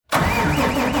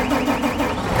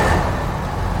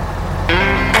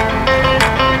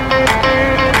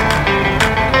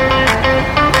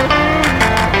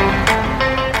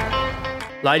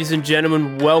Ladies and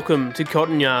gentlemen, welcome to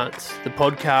Cotton Yarns, the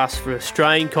podcast for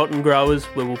Australian cotton growers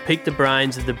where we'll pick the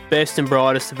brains of the best and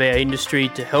brightest of our industry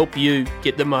to help you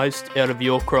get the most out of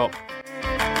your crop.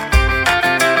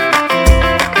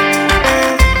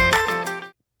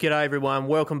 G'day everyone,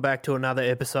 welcome back to another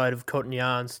episode of Cotton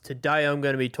Yarns. Today I'm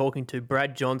going to be talking to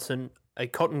Brad Johnson, a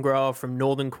cotton grower from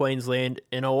Northern Queensland,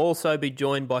 and I'll also be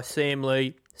joined by Sam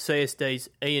Lee, CSD's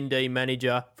E&D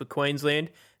Manager for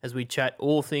Queensland, as we chat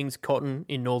all things cotton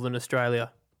in Northern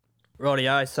Australia.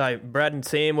 Rightio, so Brad and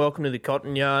Sam, welcome to the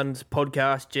Cotton Yarns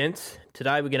podcast, gents.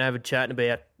 Today we're going to have a chat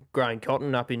about growing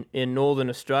cotton up in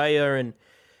Northern Australia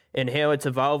and how it's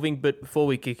evolving. But before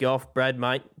we kick off, Brad,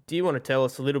 mate, do you want to tell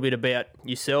us a little bit about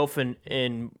yourself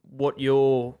and what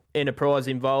your enterprise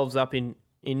involves up in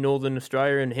Northern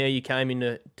Australia and how you came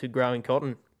into growing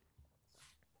cotton?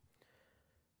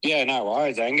 Yeah, no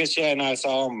worries, Angus. So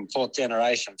I'm fourth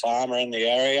generation farmer in the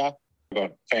area. I've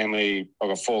got family, I've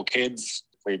got 4 kids.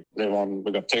 We've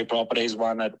got 2 properties,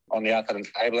 one on the Atherton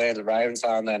Tablelands of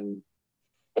Ravensar, and then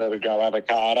where we grow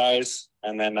avocados.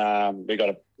 And then we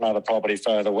got another property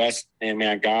further west near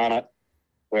Mount Garnet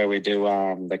where we do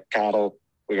the cattle.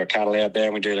 We got cattle out there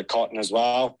and we do the cotton as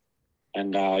well.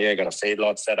 And got a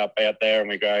feedlot set up out there and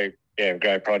we grow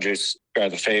produce, grow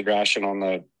the feed ration on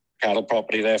the cattle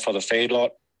property there for the feedlot.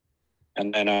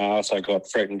 And then I also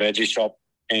got fruit and veggie shop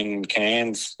in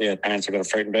Cairns. Parents have got a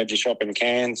fruit and veggie shop in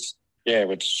Cairns.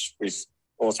 Which we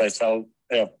also sell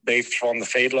beef from the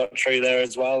feedlot through there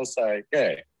as well. So,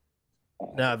 yeah.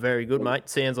 No, very good, mate.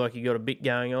 Sounds like you got a bit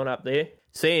going on up there.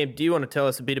 Sam, do you want to tell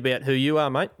us a bit about who you are,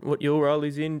 mate? What your role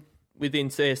is within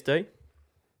CSD?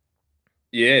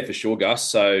 Yeah, for sure, Gus.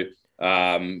 So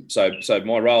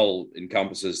my role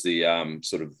encompasses the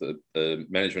the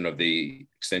management of the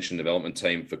extension development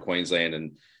team for Queensland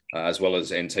and as well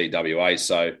as NTWA.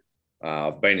 So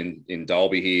I've been in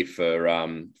Dalby here for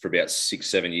about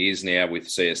 6-7 years now with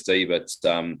CSD, but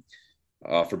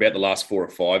for about the last 4 or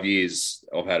 5 years,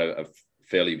 I've had a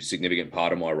fairly significant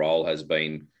part of my role has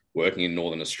been working in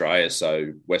Northern Australia,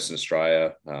 so Western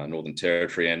Australia, Northern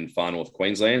Territory, and far north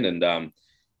Queensland, and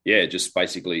just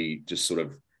sort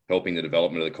of helping the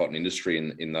development of the cotton industry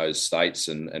in those states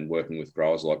and working with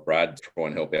growers like Brad to try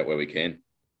and help out where we can.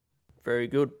 Very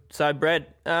good. So, Brad,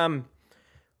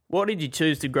 why did you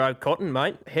choose to grow cotton,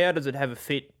 mate? How does it have a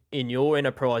fit in your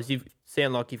enterprise? You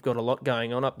sound like you've got a lot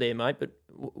going on up there, mate, but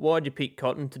why did you pick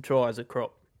cotton to try as a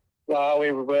crop? Well,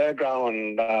 we were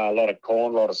growing a lot of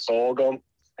corn, a lot of sorghum,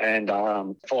 and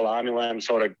fall armyworm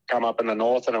sort of come up in the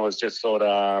north, and it was just sort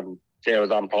of, it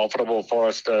was unprofitable for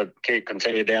us to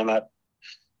continue down that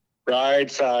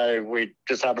road. So we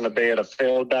just happened to be at a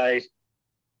field day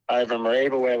over in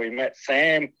Mareeba where we met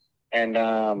Sam, and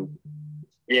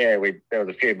there was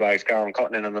a few blokes growing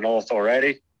cotton in the north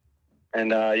already. And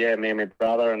me and my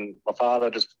brother and my father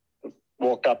just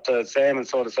walked up to Sam and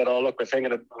sort of said, "Oh, look, we're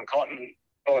thinking of cotton.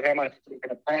 Oh, how much are we going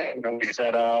to plant?" And we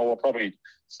said, we'll probably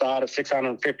start at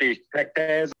 650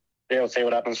 hectares. We'll see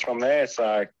what happens from there.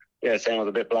 So, Sam was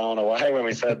a bit blown away when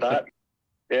we said that.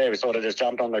 We sort of just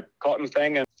jumped on the cotton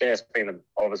thing. And it's been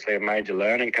obviously a major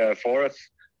learning curve for us,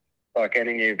 like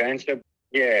any new venture.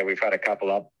 We've had a couple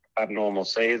of abnormal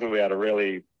seasons. We had a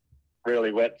really,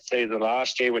 really wet season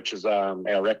last year, which is our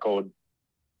record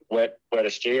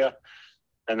wettest year.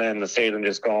 And then the season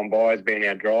just gone by has been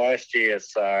our driest year.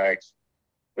 So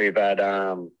we've had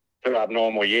 2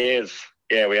 abnormal years.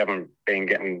 We haven't been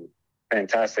getting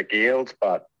fantastic yields,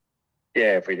 but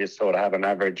if we just sort of have an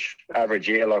average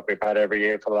year like we've had every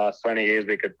year for the last 20 years,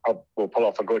 we'll pull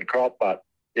off a good crop. But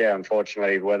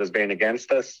unfortunately, the weather's been against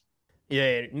us.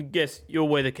 I guess your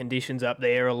weather conditions up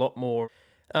there are a lot more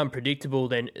unpredictable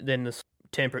than the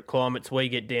temperate climates we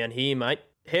get down here, mate.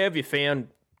 How have you found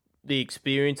the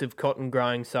experience of cotton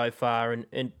growing so far,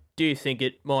 and do you think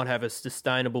it might have a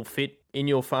sustainable fit in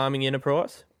your farming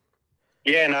enterprise?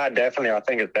 Yeah, no, definitely. I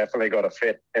think it's definitely got a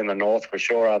fit in the north for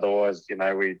sure. Otherwise,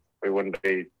 we wouldn't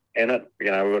be in it. We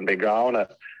wouldn't be growing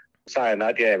it. Saying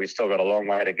that, we still got a long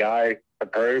way to go to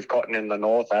prove cotton in the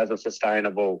north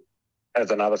as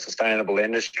another sustainable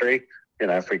industry.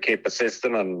 If we keep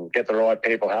persistent and get the right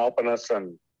people helping us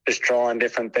and just trying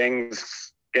different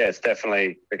things, we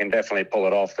can definitely pull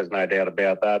it off. There's no doubt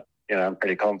about that. I'm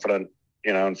pretty confident,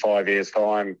 in 5 years'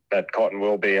 time that cotton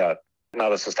will be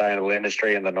another sustainable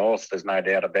industry in the north. There's no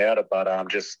doubt about it, but I'm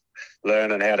just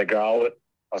learning how to grow it,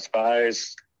 I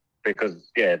suppose, because,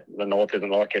 the north isn't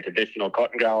like your traditional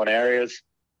cotton growing areas.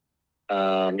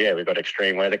 We've got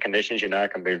extreme weather conditions,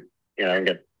 can be, can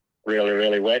get really,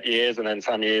 really wet years, and then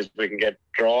some years we can get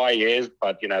dry years,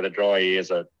 but, the dry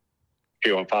years are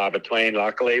few and far between,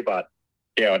 luckily. But,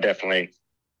 I definitely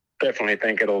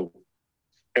think it'll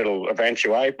it'll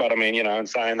eventuate. But I mean, you know, in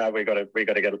saying that, we got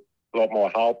to get a lot more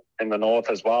help in the north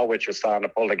as well, which is starting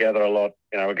to pull together a lot.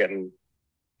 You know, we're getting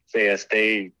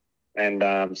CSD and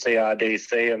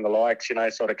CRDC and the likes, you know,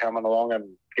 sort of coming along and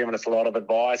giving us a lot of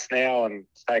advice now, and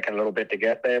it's taken a little bit to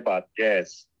get there, but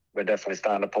we're definitely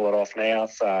starting to pull it off now.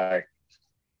 So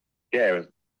if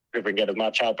we can get as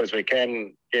much help as we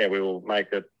can, we will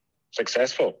make it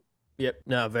successful. Yep,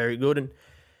 no, very good. And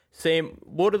Sam,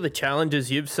 what are the challenges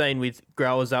you've seen with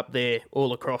growers up there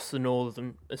all across the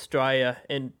northern Australia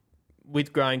and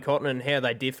with growing cotton, and how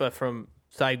they differ from,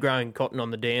 say, growing cotton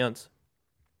on the Downs?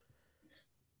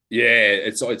 Yeah,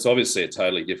 it's obviously a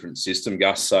totally different system,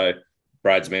 Gus. So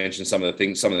Brad's mentioned some of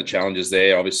the challenges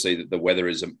there. Obviously, the weather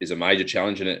is a major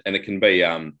challenge, and it can be,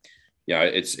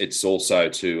 it's also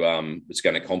it's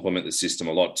going to complement the system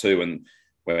a lot too. And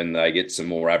when they get some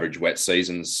more average wet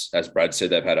seasons, as Brad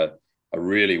said, they've had a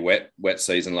really wet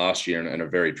season last year and a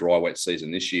very dry wet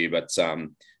season this year. But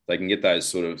they can get those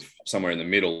sort of somewhere in the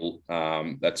middle.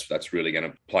 That's really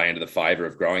going to play into the favour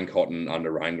of growing cotton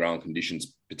under rain-grown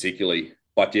conditions, particularly.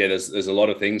 But yeah, there's a lot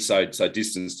of things. So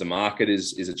distance to market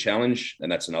is a challenge,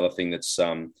 and that's another thing that's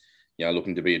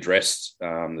looking to be addressed.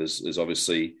 There's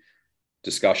obviously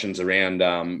discussions around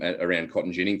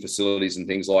cotton ginning facilities and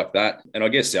things like that. And I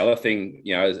guess the other thing,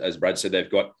 you know, as Brad said, they've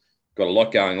got a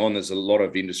lot going on. There's a lot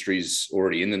of industries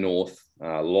already in the north,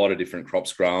 a lot of different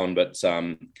crops grown, but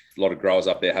a lot of growers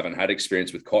up there haven't had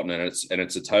experience with cotton, and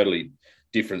it's a totally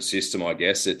different system, I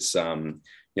guess. It's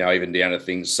even down to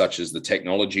things such as the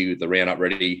technology with the Roundup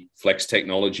Ready Flex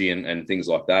technology and things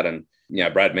like that. And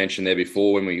Brad mentioned there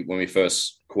before when we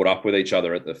first caught up with each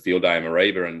other at the field day in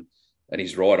Mareeba, and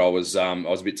he's right. I was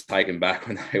a bit taken back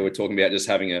when they were talking about just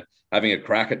having a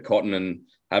crack at cotton, and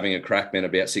having a crack meant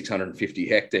about 650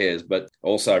 hectares. But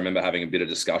also I remember having a bit of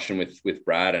discussion with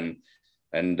Brad and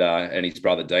his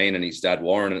brother Dean and his dad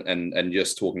Warren, and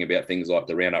just talking about things like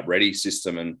the Roundup Ready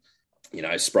system, and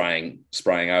spraying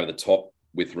over the top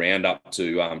with Roundup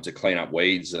to clean up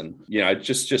weeds, and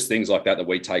just things like that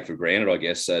we take for granted, I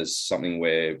guess, as something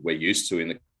we're used to in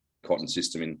the cotton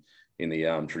system in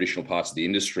the traditional parts of the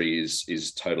industry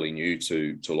is totally new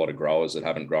to a lot of growers that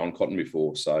haven't grown cotton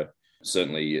before. So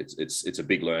certainly it's a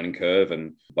big learning curve,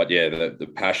 but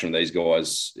the passion of these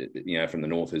guys from the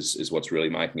north is what's really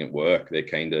making it work. They're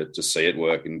keen to see it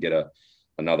work and get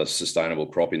another sustainable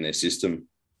crop in their system.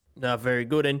 No, very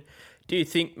good. And do you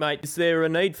think, mate, is there a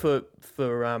need for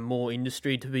more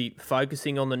industry to be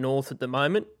focusing on the north at the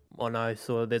moment? I know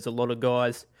there's a lot of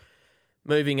guys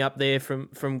moving up there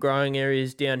from growing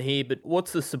areas down here, but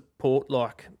what's the support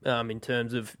like in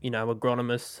terms of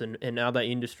agronomists and other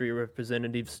industry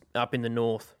representatives up in the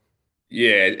north?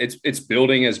 Yeah, it's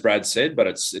building, as Brad said, but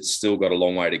it's still got a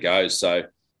long way to go. So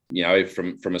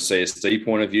from a CSD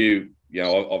point of view,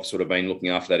 I've sort of been looking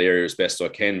after that area as best I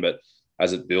can, but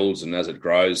as it builds and as it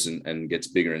grows and gets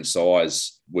bigger in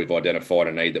size, we've identified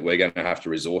a need that we're going to have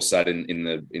to resource that in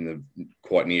the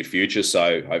quite near future.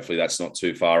 So hopefully that's not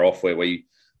too far off, where we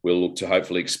will look to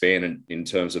hopefully expand in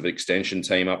terms of extension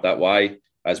team up that way.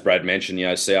 As Brad mentioned,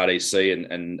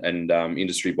 CRDC and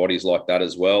industry bodies like that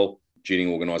as well, ginning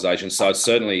organisations. So it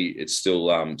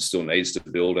still needs to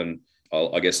build, and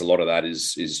I guess a lot of that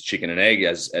is chicken and egg.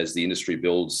 As the industry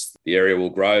builds, the area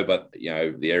will grow, but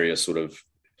the area sort of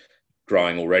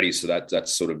growing already, so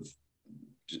that's sort of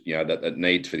that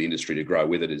need for the industry to grow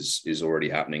with it is already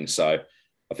happening. So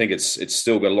I think it's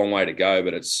still got a long way to go,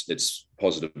 but it's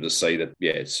positive to see that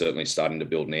it's certainly starting to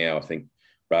build now. I think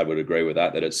Brad would agree with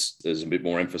that there's a bit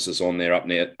more emphasis on there up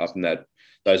in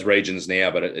those regions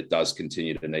now, but it does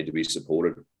continue to need to be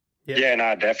supported. Yeah,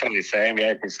 no, definitely, Sam.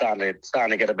 Yeah, it's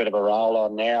starting to get a bit of a roll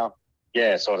on now.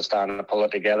 Yeah, sort of starting to pull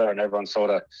it together, and everyone's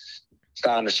sort of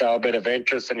starting to show a bit of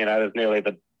interest. And there's nearly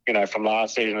from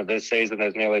last season to this season,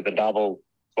 there's nearly the double.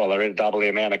 Well, there is double the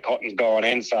amount of cotton's going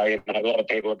in. So, a lot of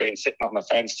people have been sitting on the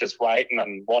fence just waiting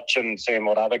and watching, seeing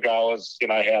what other growers,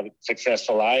 how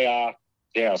successful they are.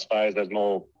 Yeah, I suppose there's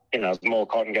more, as more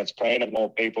cotton gets planted,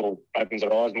 more people opens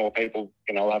their eyes, more people,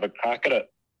 will have a crack at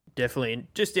it. Definitely. And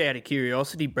just out of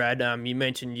curiosity, Brad, you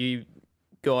mentioned you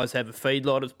guys have a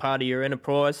feedlot as part of your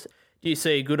enterprise. Do you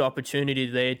see a good opportunity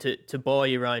there to buy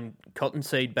your own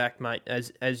cottonseed back, mate,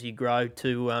 as you grow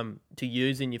to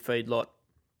use in your feedlot?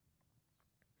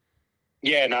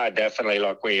 Yeah, no, definitely.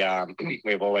 Like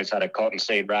we've always had a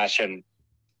cottonseed ration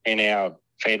in our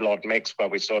feedlot mix, but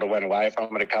we sort of went away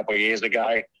from it a couple of years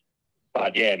ago.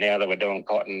 But now that we're doing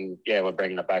cotton, we're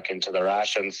bringing it back into the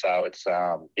ration. So it's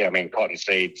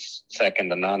cottonseed's second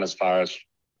to none as far as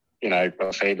a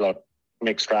feedlot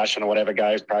mixed ration or whatever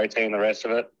goes, protein, the rest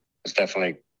of it. It's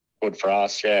definitely good for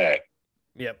us. Yeah.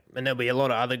 Yep, and there'll be a lot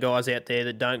of other guys out there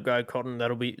that don't grow cotton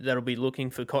that'll be looking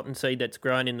for cottonseed that's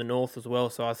grown in the north as well.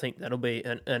 So I think that'll be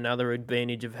another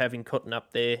advantage of having cotton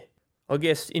up there. I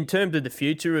guess in terms of the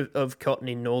future of cotton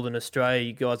in Northern Australia,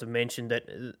 you guys have mentioned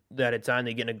that it's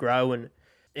only going to grow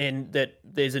and that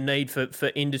there's a need for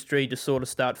industry to sort of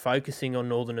start focusing on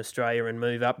Northern Australia and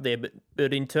move up there.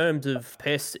 But in terms of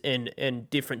pests and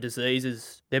different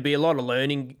diseases, there'd be a lot of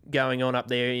learning going on up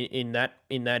there in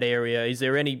that area.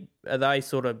 Are they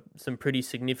sort of some pretty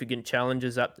significant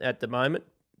challenges up at the moment,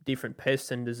 different pests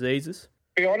and diseases?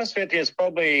 To be honest with you, it's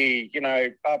probably,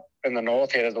 up in the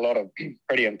north here, there's a lot of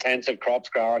pretty intensive crops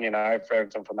growing, for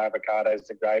everything from avocados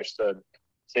to grapes to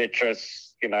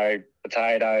citrus,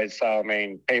 potatoes. So, I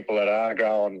mean, people that are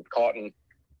growing cotton,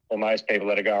 or most people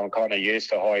that are growing cotton, are used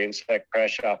to high insect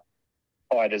pressure,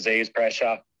 high disease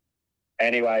pressure.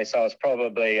 Anyway, so it's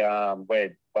probably,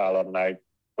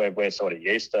 we're sort of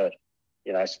used to,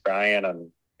 spraying and,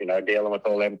 dealing with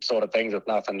all them sort of things. It's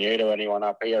nothing new to anyone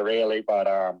up here, really.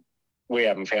 But we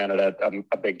haven't found it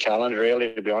a big challenge,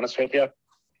 really, to be honest with you.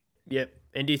 Yep.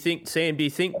 And do you think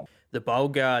the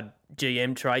Bollgard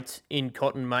GM traits in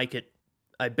cotton make it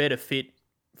a better fit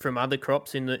from other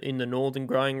crops in the northern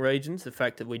growing regions, the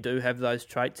fact that we do have those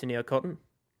traits in our cotton?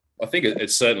 I think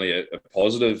it's certainly a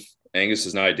positive, Angus.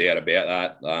 There's no doubt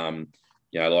about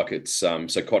that.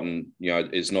 So cotton,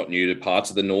 is not new to parts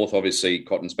of the north. Obviously,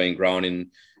 cotton's been grown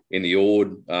in the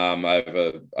Ord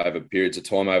over periods of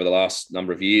time over the last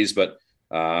number of years, but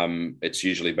it's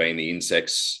usually been the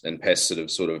insects and pests that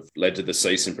have sort of led to the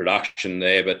cease in production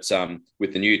there. But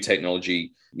with the new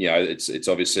technology, it's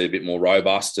obviously a bit more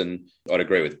robust. And I'd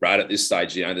agree with Brad at this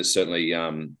stage. There's certainly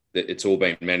it's all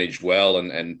been managed well,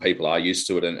 and people are used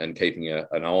to it and keeping an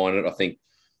eye on it. I think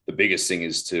the biggest thing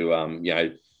is to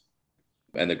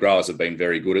and the growers have been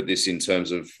very good at this in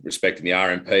terms of respecting the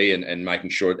RMP and making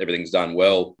sure that everything's done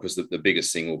well, because the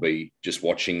biggest thing will be just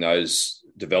watching those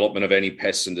development of any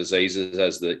pests and diseases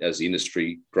as the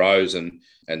industry grows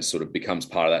and sort of becomes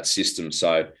part of that system.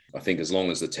 So I think as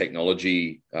long as the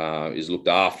technology is looked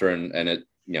after and it,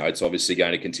 it's obviously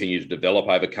going to continue to develop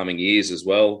over coming years as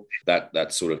well,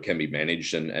 that sort of can be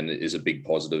managed and it is a big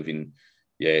positive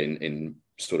in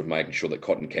sort of making sure that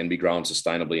cotton can be grown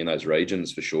sustainably in those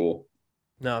regions for sure.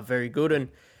 No, very good.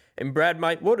 And Brad,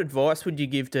 mate, what advice would you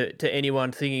give to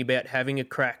anyone thinking about having a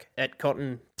crack at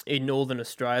cotton in Northern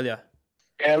Australia?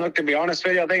 Yeah, look, to be honest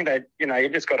with you, I think that, you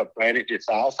just got to plan it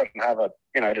yourself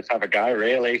and just have a go,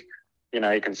 really.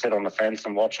 You can sit on the fence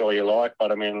and watch all you like,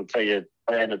 but I mean, until you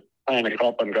plan a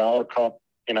crop and grow a crop,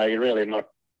 you're really not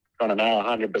going to know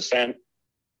 100%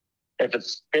 if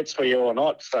it fits for you or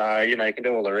not. So, you can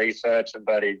do all the research and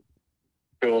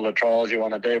do all the trials you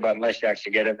want to do, but unless you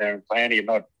actually get in there and plan, you're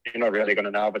not really going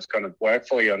to know if it's going to work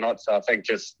for you or not. So I think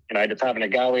just having a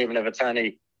go, even if it's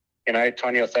only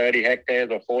 20 or 30 hectares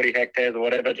or 40 hectares or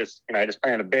whatever, just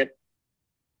plant a bit,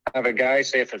 have a go,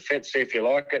 see if it fits, see if you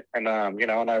like it. And I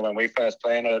know when we first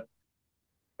planted it,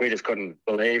 we just couldn't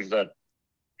believe that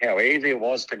how easy it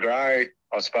was to grow,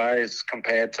 I suppose,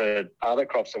 compared to other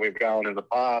crops that we've grown in the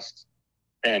past.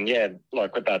 And yeah,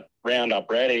 like with that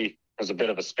Roundup Ready, it was a bit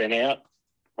of a spin out.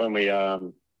 When we,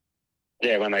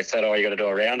 when they said, you got to do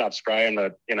a Roundup spray and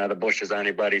the bush is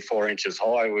only bloody 4 inches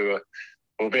high, we were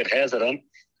a bit hesitant,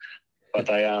 but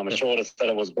they assured us that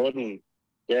it was good. And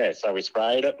yeah, so we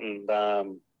sprayed it and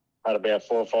had about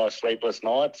 4 or 5 sleepless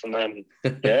nights, and then,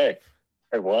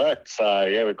 it worked. So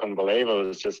yeah, we couldn't believe it. It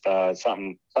was just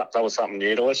something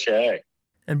new to us, yeah.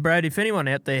 And Brad, if anyone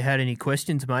out there had any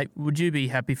questions, mate, would you be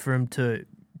happy for them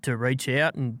to reach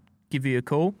out and give you a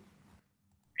call?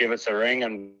 Give us a ring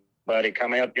and buddy,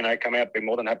 come out, be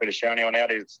more than happy to show anyone out,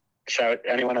 show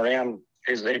anyone around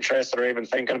who's interested or even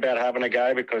thinking about having a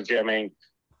go, because we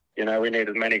need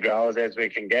as many growers as we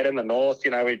can get in the north.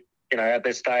 At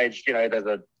this stage,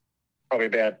 there's probably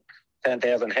about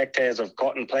 10,000 hectares of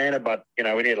cotton planted, but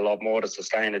we need a lot more to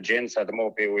sustain the gin. So the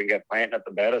more people we can get planting it,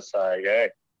 the better. So yeah,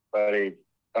 buddy,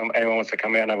 anyone wants to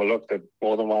come out and have a look, they're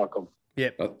more than welcome.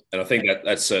 Yep. And I think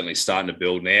that's certainly starting to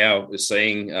build now. We're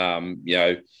seeing, and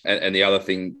the other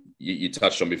thing you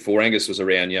touched on before, Angus, was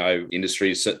around,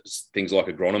 industries, things like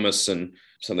agronomists, and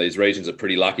some of these regions are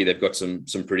pretty lucky. They've got some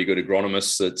pretty good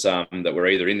agronomists that were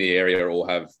either in the area or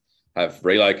have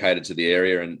relocated to the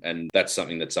area. And that's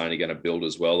something that's only going to build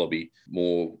as well. There'll be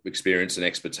more experience and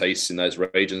expertise in those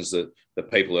regions. That the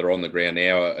people that are on the ground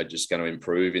now are just going to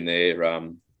improve in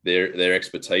their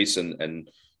expertise, and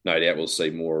no doubt we'll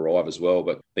see more arrive as well.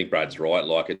 But I think Brad's right.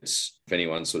 Like, it's, if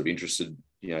anyone's sort of interested,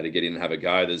 to get in and have a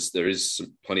go, there is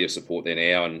plenty of support there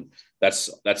now. And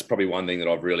that's probably one thing that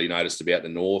I've really noticed about the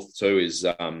north too, is,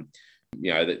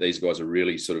 These guys are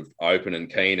really sort of open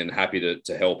and keen and happy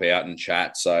to help out and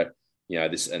chat. So,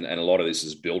 this and a lot of this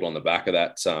is built on the back of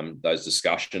that, those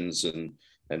discussions and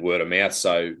word of mouth.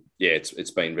 So, yeah,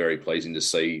 it's been very pleasing to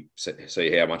see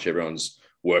how much everyone's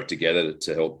worked together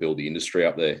to help build the industry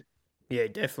up there. Yeah,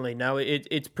 definitely. No,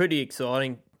 it's pretty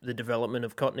exciting, the development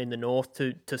of cotton in the north,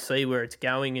 to see where it's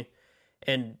going,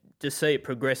 and to see it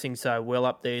progressing so well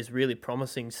up there is really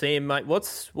promising. Sam, mate,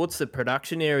 what's the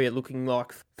production area looking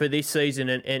like for this season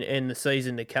and the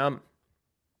season to come?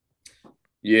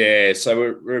 Yeah,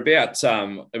 so we're about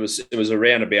it was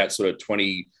around about sort of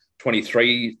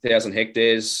 23,000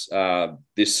 hectares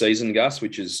this season, Gus,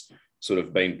 which has sort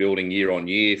of been building year on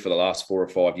year for the last 4 or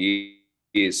 5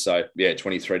 years. So, yeah,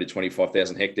 23 to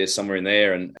 25,000 hectares, somewhere in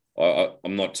there. And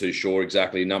I'm not too sure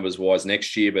exactly numbers-wise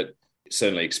next year, but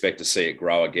certainly expect to see it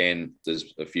grow again.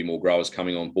 There's a few more growers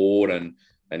coming on board and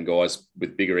guys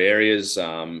with bigger areas.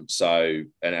 And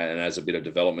as a bit of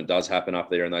development does happen up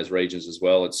there in those regions as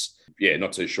well, it's,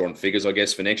 not too sure on figures, I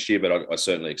guess, for next year, but I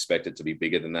certainly expect it to be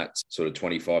bigger than that sort of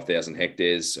 25,000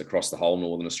 hectares across the whole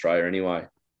Northern Australia anyway.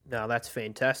 No, that's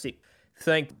fantastic.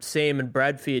 Thank Sam and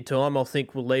Brad for your time. I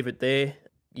think we'll leave it there.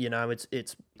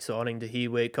 It's exciting to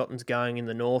hear where cotton's going in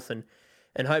the north, and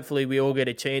hopefully we all get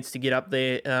a chance to get up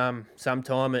there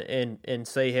sometime and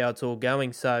see how it's all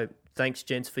going. So thanks,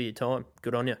 gents, for your time.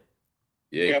 Good on you.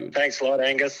 Yeah. Yep, thanks a lot,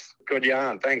 Angus. Good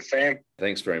yarn. Thanks, Sam.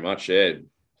 Thanks very much. Yeah,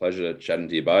 pleasure chatting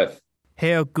to you both.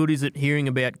 How good is it hearing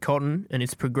about cotton and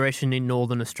its progression in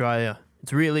Northern Australia?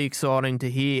 It's really exciting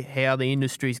to hear how the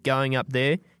industry's going up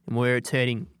there and where it's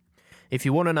heading. If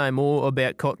you want to know more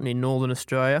about cotton in Northern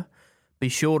Australia, be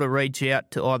sure to reach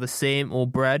out to either Sam or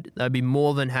Brad. They'd be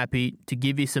more than happy to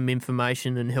give you some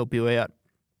information and help you out.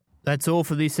 That's all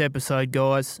for this episode,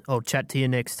 guys. I'll chat to you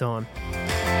next time.